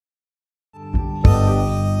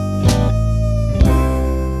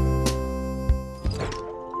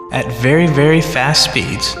At very, very fast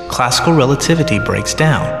speeds, classical relativity breaks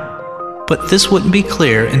down. But this wouldn't be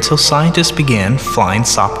clear until scientists began flying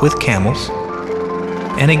Sopwith camels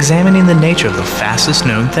and examining the nature of the fastest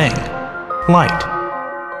known thing, light.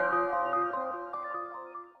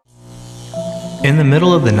 In the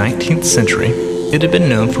middle of the 19th century, it had been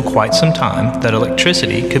known for quite some time that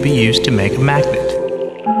electricity could be used to make a magnet,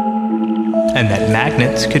 and that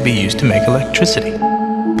magnets could be used to make electricity.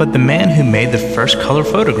 But the man who made the first color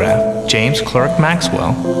photograph, James Clerk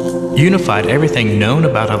Maxwell, unified everything known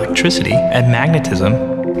about electricity and magnetism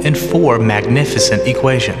in 4 magnificent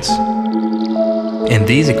equations. And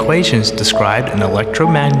these equations described an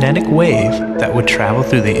electromagnetic wave that would travel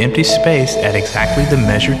through the empty space at exactly the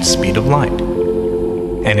measured speed of light.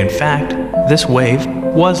 And in fact, this wave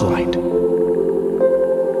was light.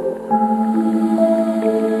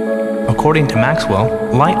 According to Maxwell,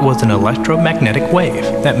 light was an electromagnetic wave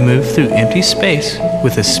that moved through empty space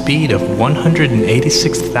with a speed of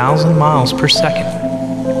 186,000 miles per second.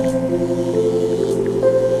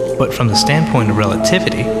 But from the standpoint of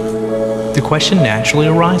relativity, the question naturally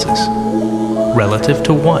arises, relative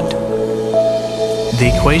to what?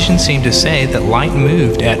 The equation seemed to say that light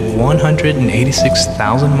moved at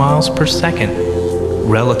 186,000 miles per second,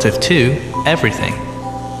 relative to everything.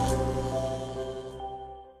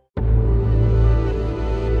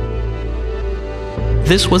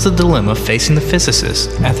 This was a dilemma facing the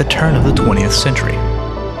physicists at the turn of the 20th century.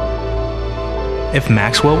 If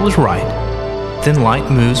Maxwell was right, then light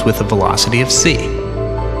moves with a velocity of c,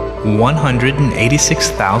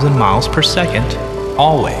 186,000 miles per second,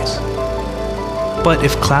 always. But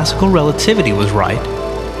if classical relativity was right,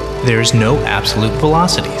 there is no absolute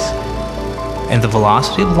velocities, and the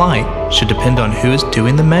velocity of light should depend on who is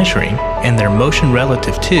doing the measuring and their motion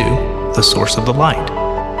relative to the source of the light.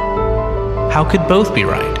 How could both be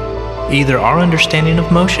right? Either our understanding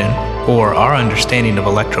of motion or our understanding of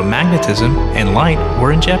electromagnetism and light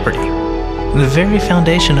were in jeopardy. The very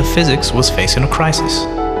foundation of physics was facing a crisis.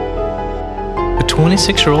 A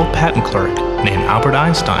 26-year-old patent clerk named Albert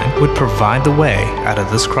Einstein would provide the way out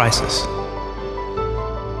of this crisis.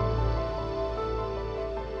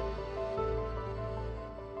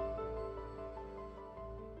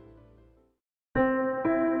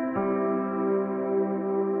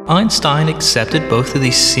 Einstein accepted both of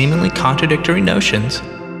these seemingly contradictory notions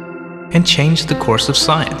and changed the course of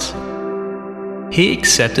science. He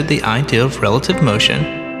accepted the idea of relative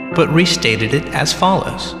motion, but restated it as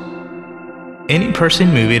follows. Any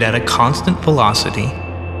person moving at a constant velocity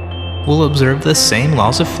will observe the same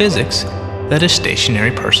laws of physics that a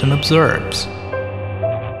stationary person observes.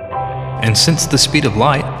 And since the speed of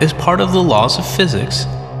light is part of the laws of physics,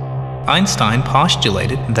 Einstein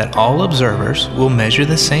postulated that all observers will measure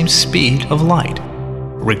the same speed of light,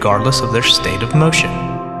 regardless of their state of motion.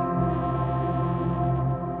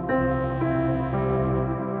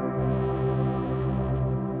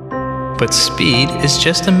 But speed is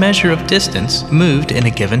just a measure of distance moved in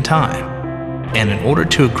a given time. And in order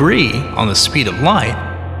to agree on the speed of light,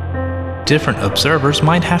 different observers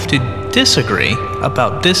might have to disagree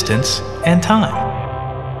about distance and time.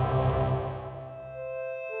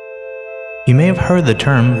 You may have heard the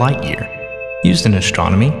term light year, used in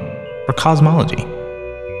astronomy or cosmology.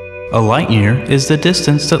 A light year is the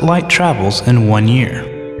distance that light travels in 1 year,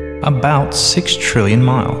 about 6 trillion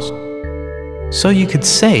miles. So you could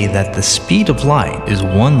say that the speed of light is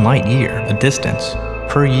 1 light year, a distance,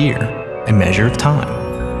 per year, a measure of time.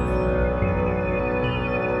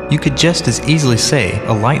 You could just as easily say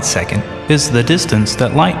a light second is the distance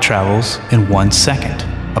that light travels in 1 second.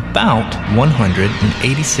 About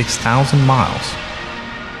 186,000 miles.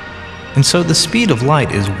 And so the speed of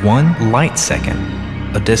light is 1 light second,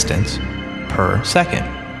 a distance, per second,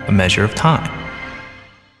 a measure of time.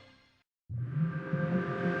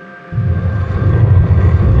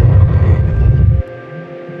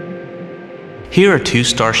 Here are 2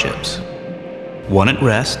 starships, one at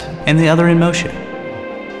rest and the other in motion.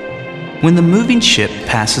 When the moving ship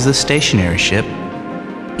passes a stationary ship,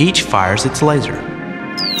 each fires its laser.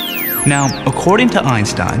 Now, according to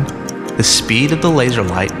Einstein, the speed of the laser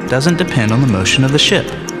light doesn't depend on the motion of the ship.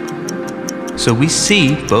 So we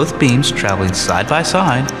see both beams traveling side by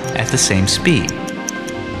side at the same speed.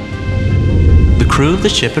 The crew of the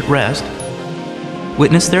ship at rest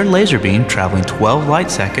witnessed their laser beam traveling 12 light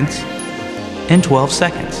seconds in 12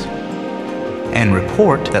 seconds, and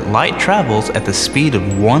report that light travels at the speed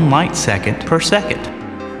of 1 light second per second.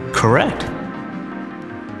 Correct.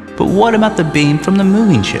 But what about the beam from the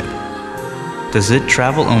moving ship? Does it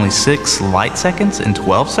travel only 6 light seconds in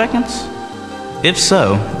 12 seconds? If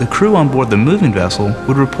so, the crew on board the moving vessel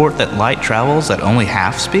would report that light travels at only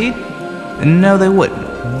half speed? No, they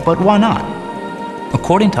wouldn't. But why not?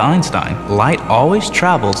 According to Einstein, light always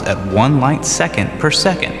travels at 1 light second per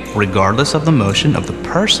second, regardless of the motion of the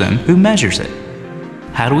person who measures it.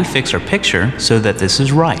 How do we fix our picture so that this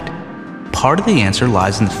is right? Part of the answer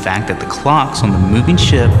lies in the fact that the clocks on the moving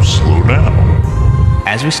ship slow down.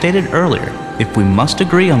 As we stated earlier, if we must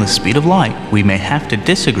agree on the speed of light, we may have to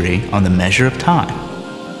disagree on the measure of time.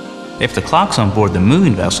 If the clocks on board the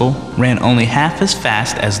moving vessel ran only half as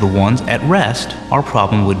fast as the ones at rest, our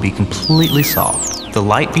problem would be completely solved. The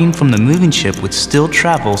light beam from the moving ship would still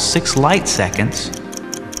travel 6 light seconds,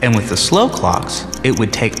 and with the slow clocks, it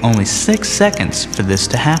would take only 6 seconds for this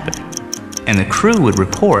to happen. And the crew would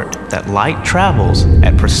report that light travels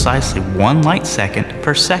at precisely 1 light second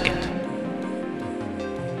per second.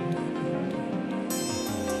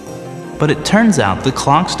 But it turns out the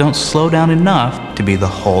clocks don't slow down enough to be the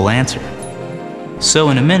whole answer.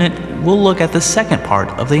 So in a minute, we'll look at the second part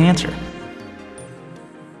of the answer.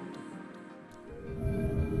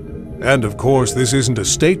 And of course, this isn't a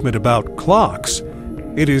statement about clocks.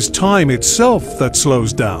 It is time itself that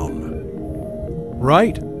slows down.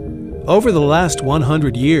 Right? Over the last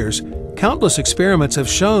 100 years, countless experiments have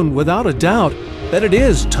shown without a doubt that it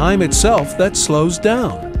is time itself that slows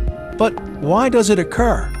down. But why does it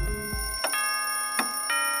occur?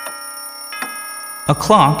 A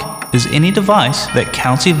clock is any device that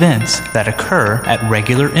counts events that occur at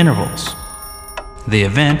regular intervals. The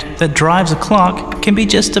event that drives a clock can be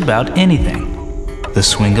just about anything. The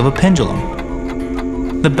swing of a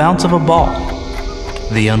pendulum, the bounce of a ball,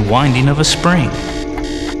 the unwinding of a spring,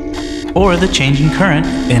 or the changing current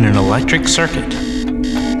in an electric circuit.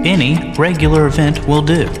 Any regular event will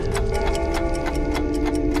do.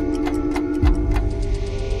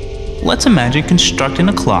 Let's imagine constructing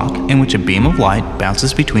a clock in which a beam of light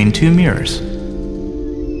bounces between 2 mirrors.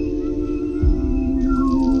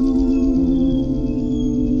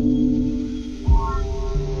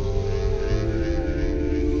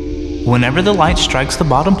 Whenever the light strikes the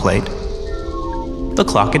bottom plate, the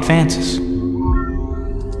clock advances.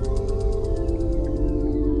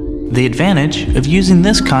 The advantage of using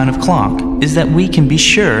this kind of clock is that we can be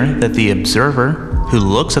sure that the observer who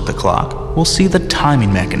looks at the clock will see the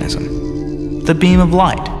timing mechanism, the beam of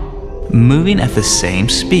light, moving at the same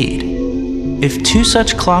speed. If 2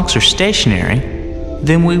 such clocks are stationary,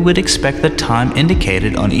 then we would expect the time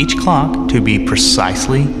indicated on each clock to be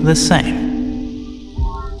precisely the same.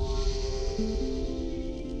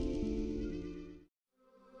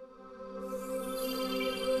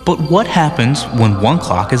 But what happens when one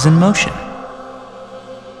clock is in motion?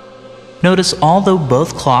 Notice although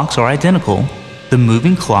both clocks are identical, the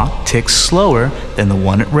moving clock ticks slower than the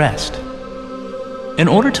one at rest. In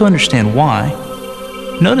order to understand why,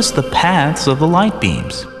 notice the paths of the light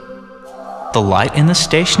beams. The light in the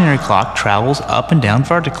stationary clock travels up and down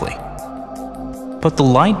vertically, but the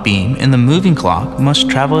light beam in the moving clock must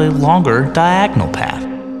travel a longer diagonal path.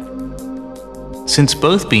 Since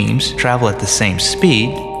both beams travel at the same speed,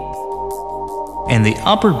 and the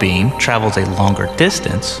upper beam travels a longer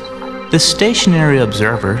distance, the stationary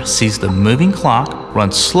observer sees the moving clock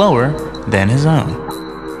run slower than his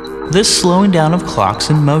own. This slowing down of clocks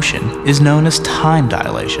in motion is known as time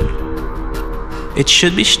dilation. It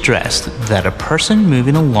should be stressed that a person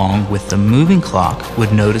moving along with the moving clock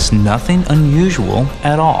would notice nothing unusual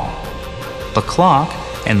at all. The clock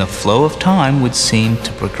and the flow of time would seem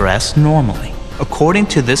to progress normally. According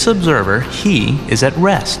to this observer, he is at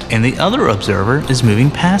rest and the other observer is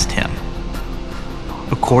moving past him.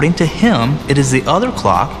 According to him, it is the other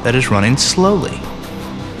clock that is running slowly.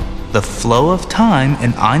 The flow of time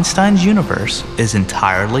in Einstein's universe is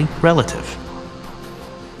entirely relative.